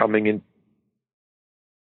after coming in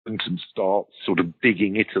and starts sort of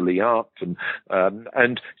digging Italy up, and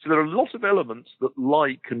so there are a lot of elements that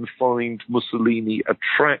like and find Mussolini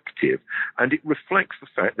attractive, and it reflects the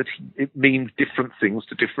fact that it means different things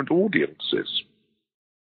to different audiences.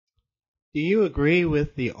 Do you agree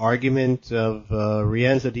with the argument of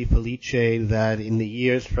Rienzo di Felice that in the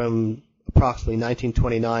years from approximately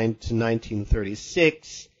 1929 to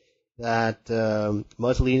 1936, that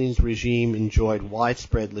Mussolini's regime enjoyed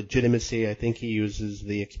widespread legitimacy? I think he uses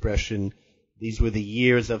the expression, these were the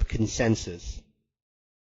years of consensus.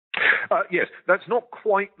 Yes, that's not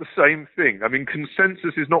quite the same thing. I mean,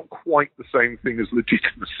 consensus is not quite the same thing as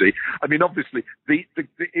legitimacy. I mean, obviously,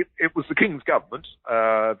 it was the king's government.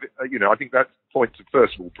 I think that's the point to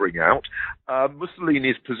first of all bring out.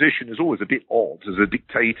 Mussolini's position is always a bit odd as a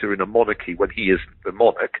dictator in a monarchy when he isn't the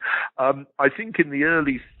monarch. I think in the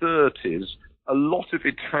early 30s, a lot of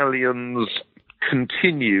Italians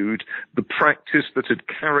continued the practice that had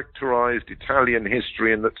characterized Italian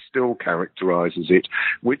history and that still characterizes it,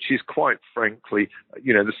 which is quite frankly,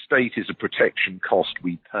 the state is a protection cost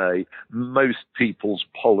we pay. Most people's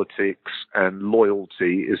politics and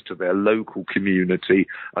loyalty is to their local community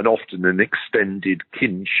and often an extended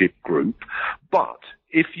kinship group. But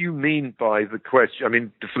if you mean by the question, I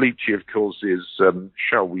mean, De Felice, of course, is,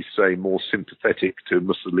 shall we say, more sympathetic to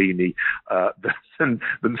Mussolini than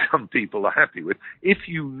some people are happy with. If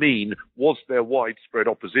you mean, was there widespread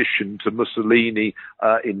opposition to Mussolini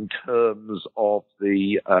in terms of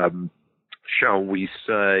the shall we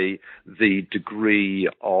say, the degree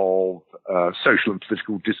of social and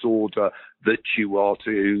political disorder that you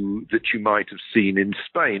might have seen in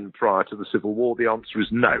Spain prior to the Civil War? The answer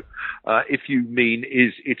is no. If you mean,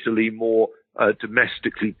 is Italy more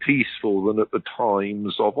domestically peaceful than at the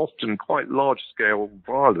times of often quite large-scale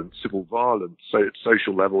violence, civil violence, so at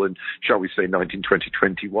social level in, shall we say, 1920,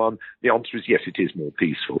 21? The answer is yes, it is more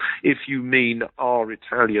peaceful. If you mean, are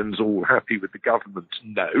Italians all happy with the government?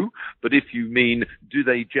 No. But if you mean, do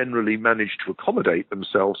they generally manage to accommodate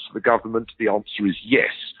themselves to the government? The answer is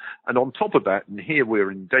yes. And on top of that, and here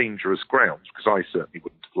we're in dangerous grounds, because I certainly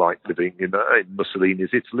wouldn't have liked living in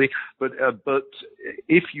Mussolini's Italy, but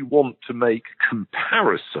if you want to make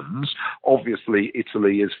comparisons, obviously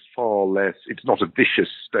Italy is far less, it's not a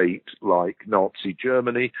vicious state like Nazi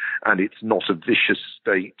Germany, and it's not a vicious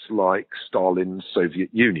state like Stalin's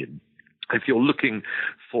Soviet Union. If you're looking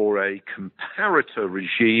for a comparator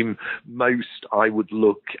regime, most I would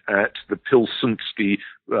look at the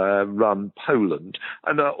Pilsudski-run Poland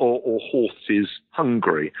or Horthy's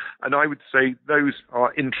Hungary. And I would say those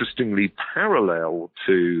are interestingly parallel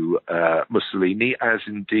to Mussolini, as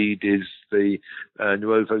indeed is the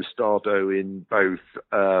Nuovo Estado in both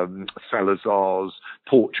Salazar's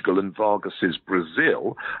Portugal and Vargas's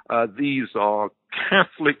Brazil. These are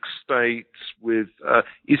Catholic states with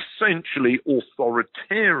essentially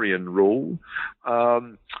authoritarian rule,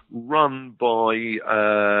 run by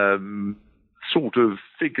sort of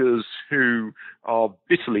figures who are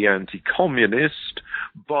bitterly anti-communist,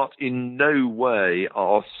 but in no way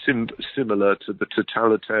are similar to the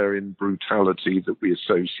totalitarian brutality that we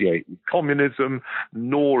associate with communism,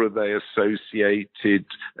 nor are they associated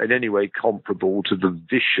in any way comparable to the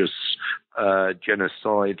vicious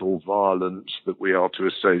genocidal violence that we are to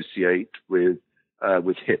associate with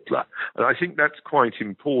Hitler. And I think that's quite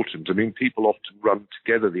important. I mean, people often run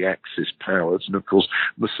together the Axis powers, and of course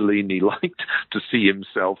Mussolini liked to see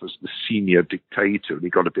himself as the senior dictator, and he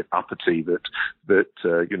got a bit uppity that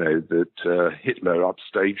Hitler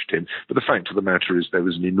upstaged him. But the fact of the matter is there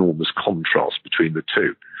was an enormous contrast between the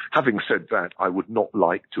two. Having said that, I would not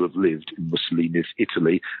like to have lived in Mussolini's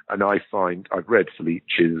Italy, and I've read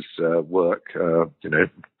Felice's work,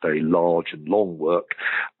 very large and long work,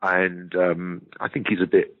 and I think he's a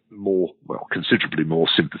bit more, considerably more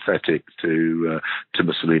sympathetic to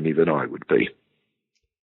Mussolini than I would be.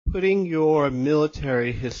 Putting your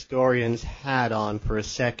military historian's hat on for a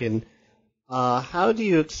second, how do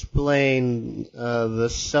you explain the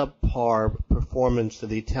subpar performance of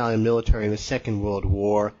the Italian military in the Second World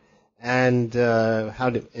War, and I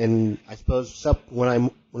suppose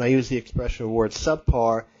when I use the expression or word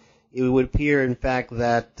subpar, it would appear, in fact,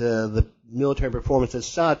 that the military performance as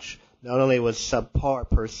such not only was subpar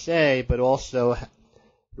per se, but also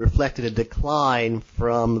reflected a decline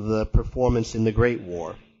from the performance in the Great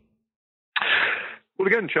War. Well,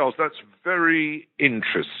 again, Charles, that's very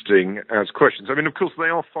interesting as questions. I mean, of course, they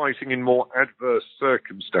are fighting in more adverse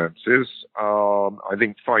circumstances. I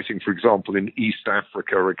think fighting, for example, in East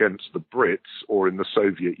Africa against the Brits or in the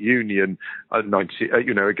Soviet Union,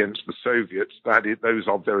 against the Soviets, those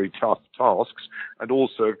are very tough tasks. And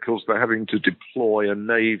also, of course, they're having to deploy a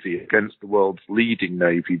navy against the world's leading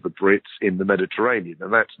navy, the Brits, in the Mediterranean,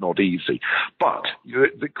 and that's not easy. But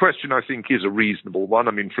the question, I think, is a reasonable one.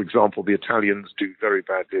 I mean, for example, the Italians do very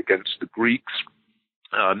badly against the Greeks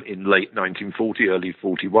in late 1940, early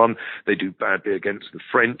 41. They do badly against the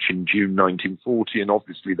French in June 1940, and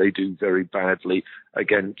obviously they do very badly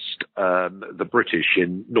against the British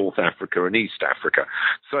in North Africa and East Africa.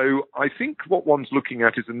 So I think what one's looking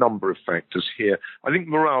at is a number of factors here. I think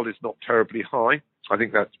morale is not terribly high. I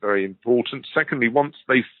think that's very important. Secondly, once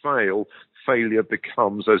they fail, failure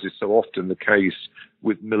becomes, as is so often the case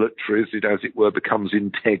with militaries, it, as it were, becomes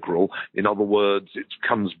integral. In other words, it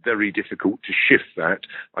becomes very difficult to shift that.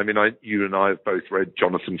 I mean, you and I have both read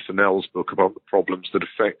Jonathan Fennell's book about the problems that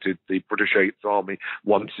affected the British Eighth Army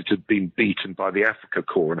once it had been beaten by the Afrika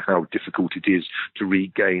Korps, and how difficult it is to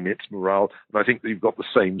regain its morale. And I think that you've got the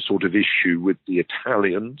same sort of issue with the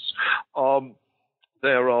Italians.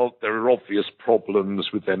 there are obvious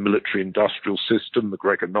problems with their military-industrial system.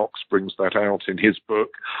 MacGregor Knox brings that out in his book.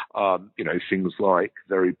 Things like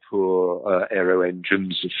very poor aero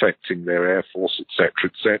engines affecting their air force,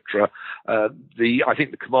 etc. I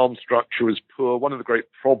think the command structure is poor. One of the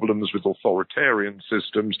great problems with authoritarian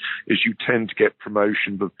systems is you tend to get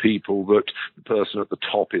promotion of people that the person at the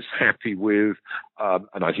top is happy with,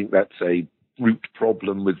 and I think that's a root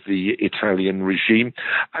problem with the Italian regime.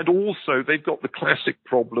 And also they've got the classic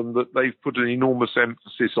problem that they've put an enormous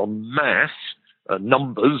emphasis on mass,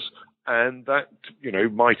 numbers, and that,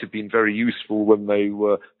 might have been very useful when they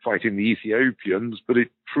were fighting the Ethiopians, but it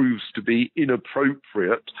proves to be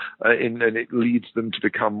inappropriate, and it leads them to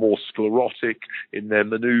become more sclerotic in their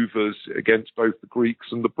maneuvers against both the Greeks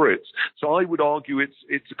and the Brits. So I would argue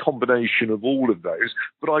it's a combination of all of those,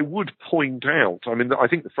 but I would point out, I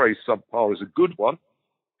think the phrase subpar is a good one.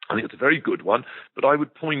 I think it's a very good one, but I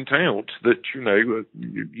would point out that,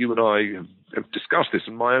 you and I have discussed this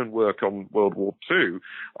in my own work on World War II.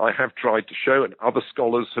 I have tried to show, and other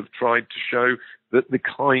scholars have tried to show, that the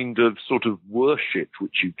kind of sort of worship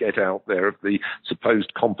which you get out there of the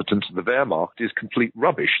supposed competence of the Wehrmacht is complete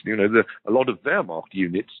rubbish. A lot of Wehrmacht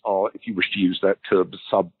units are, if you wish to use that term,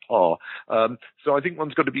 subpar. So I think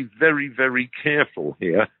one's got to be very, very careful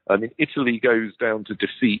here. Italy goes down to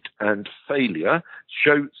defeat and failure,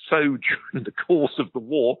 so during the course of the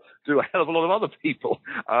war to a hell of a lot of other people.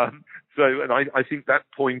 And I think that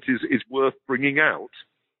point is worth bringing out.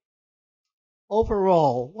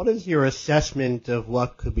 Overall, what is your assessment of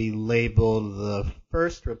what could be labeled the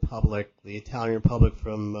First Republic, the Italian Republic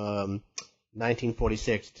from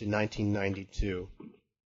 1946 to 1992?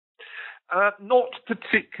 Not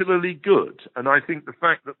particularly good. And I think the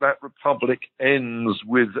fact that republic ends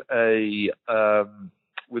with the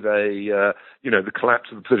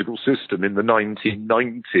collapse of the political system in the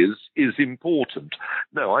 1990s is important.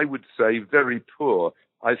 No, I would say very poor.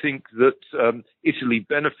 I think that Italy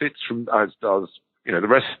benefits from, as does the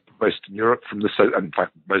rest of Western Europe, from in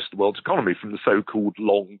fact most of the world's economy, from the so-called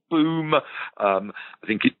long boom. I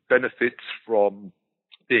think it benefits from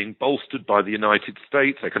being bolstered by the United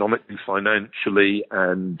States economically, financially,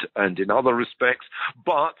 and in other respects.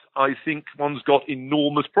 But I think one's got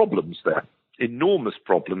enormous problems there,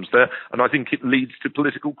 and I think it leads to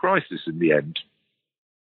political crisis in the end.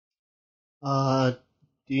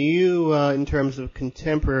 Do you, in terms of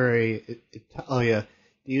contemporary Italia,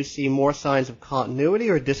 do you see more signs of continuity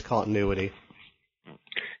or discontinuity?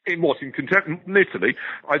 In what? In Italy?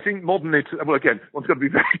 I think modern Italy, well, again, one's got to be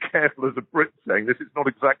very careful as a Brit saying this. It's not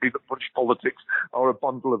exactly that British politics are a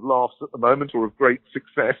bundle of laughs at the moment or of great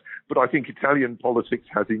success, but I think Italian politics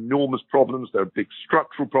has enormous problems. There are big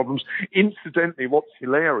structural problems. Incidentally, what's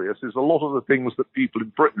hilarious is a lot of the things that people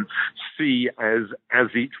in Britain see as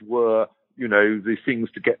it were, the things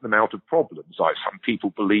to get them out of problems. Some people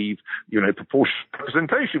believe, proportional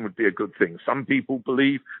representation would be a good thing. Some people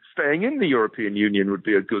believe staying in the European Union would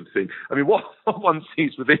be a good thing. What one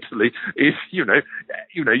sees with Italy is, you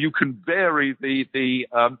can vary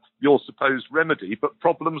your supposed remedy, but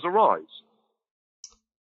problems arise.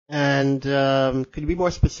 And could you be more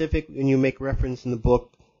specific when you make reference in the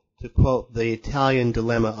book to, quote, the Italian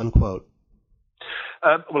dilemma, unquote?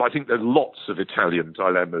 Well, I think there are lots of Italian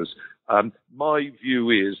dilemmas. My view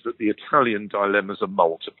is that the Italian dilemmas are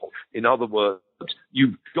multiple. In other words,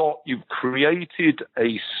 you've created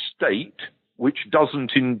a state which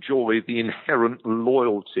doesn't enjoy the inherent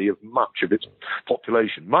loyalty of much of its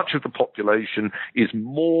population. Much of the population is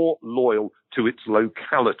more loyal to its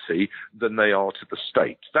locality than they are to the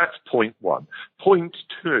state. That's point one. Point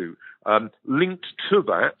two, linked to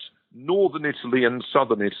that, Northern Italy and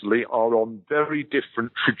Southern Italy are on very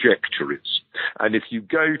different trajectories. And if you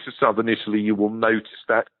go to Southern Italy, you will notice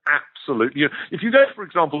that absolutely. If you go, for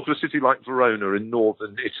example, to a city like Verona in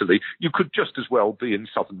Northern Italy, you could just as well be in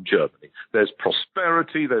Southern Germany. There's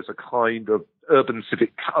prosperity, there's a kind of urban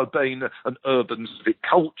civic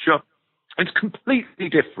culture. It's completely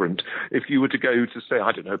different if you were to go to, say,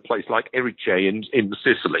 a place like Erice in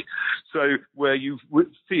Sicily. So where you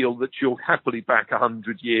would feel that you're happily back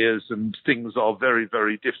 100 years and things are very,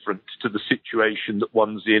 very different to the situation that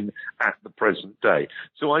one's in at the present day.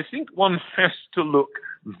 So I think one has to look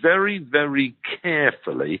very, very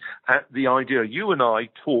carefully at the idea. You and I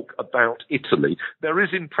talk about Italy. There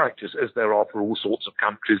is in practice, as there are for all sorts of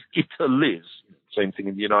countries, Italy's. Same thing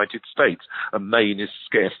in the United States. And Maine is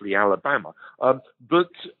scarcely Alabama.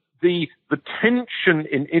 But the tension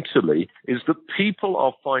in Italy is that people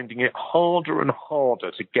are finding it harder and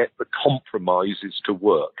harder to get the compromises to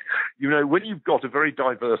work. You know, when you've got a very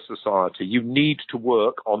diverse society, you need to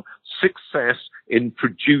work on success in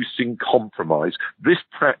producing compromise. This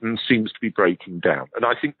pattern seems to be breaking down, and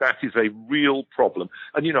I think that is a real problem.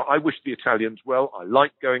 And, you know, I wish the Italians well. I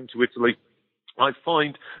like going to Italy. I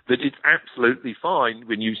find that it's absolutely fine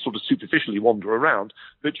when you sort of superficially wander around,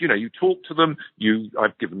 but, you know, you talk to them,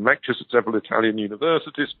 I've given lectures at several Italian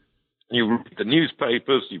universities, you read the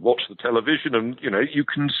newspapers, you watch the television, and, you know, you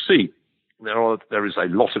can see there is a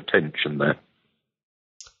lot of tension there.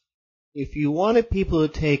 If you wanted people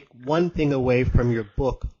to take one thing away from your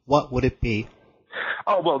book, what would it be?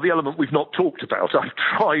 Oh, well, the element we've not talked about.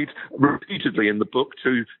 I've tried repeatedly in the book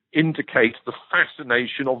to indicate the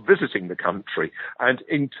fascination of visiting the country. And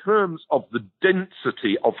in terms of the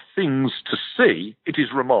density of things to see, it is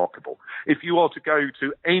remarkable. If you are to go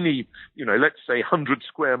to any, you know, let's say 100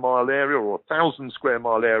 square mile area or 1,000 square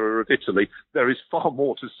mile area of Italy, there is far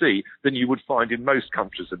more to see than you would find in most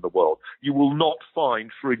countries in the world. You will not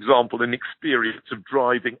find, for example, an experience of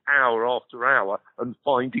driving hour after hour and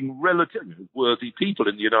finding relatively worthy people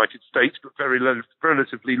in the United States, but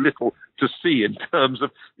relatively little to see in terms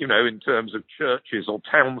of, you know, in terms of churches or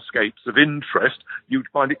townscapes of interest. You'd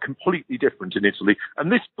find it completely different in Italy.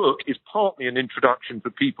 And this book is partly an introduction for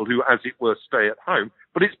people who, as it were, stay at home,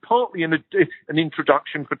 but it's partly an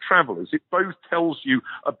introduction for travelers. It both tells you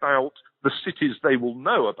about the cities they will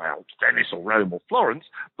know about, Venice or Rome or Florence,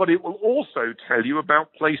 but it will also tell you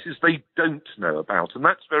about places they don't know about, and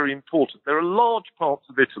that's very important. There are large parts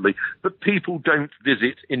of Italy that people don't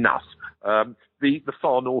visit enough. The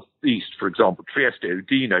far northeast, for example, Trieste,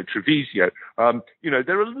 Udine, Treviso. You know,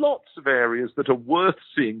 there are lots of areas that are worth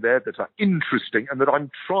seeing there, that are interesting, and that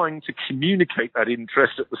I'm trying to communicate that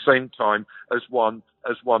interest at the same time as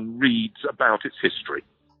one reads about its history.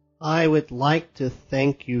 I would like to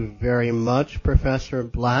thank you very much, Professor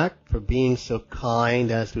Black, for being so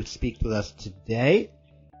kind as to speak with us today.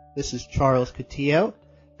 This is Charles Coutinho.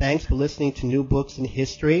 Thanks for listening to New Books in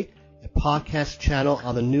History, a podcast channel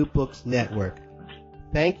on the New Books Network.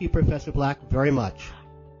 Thank you, Professor Black, very much.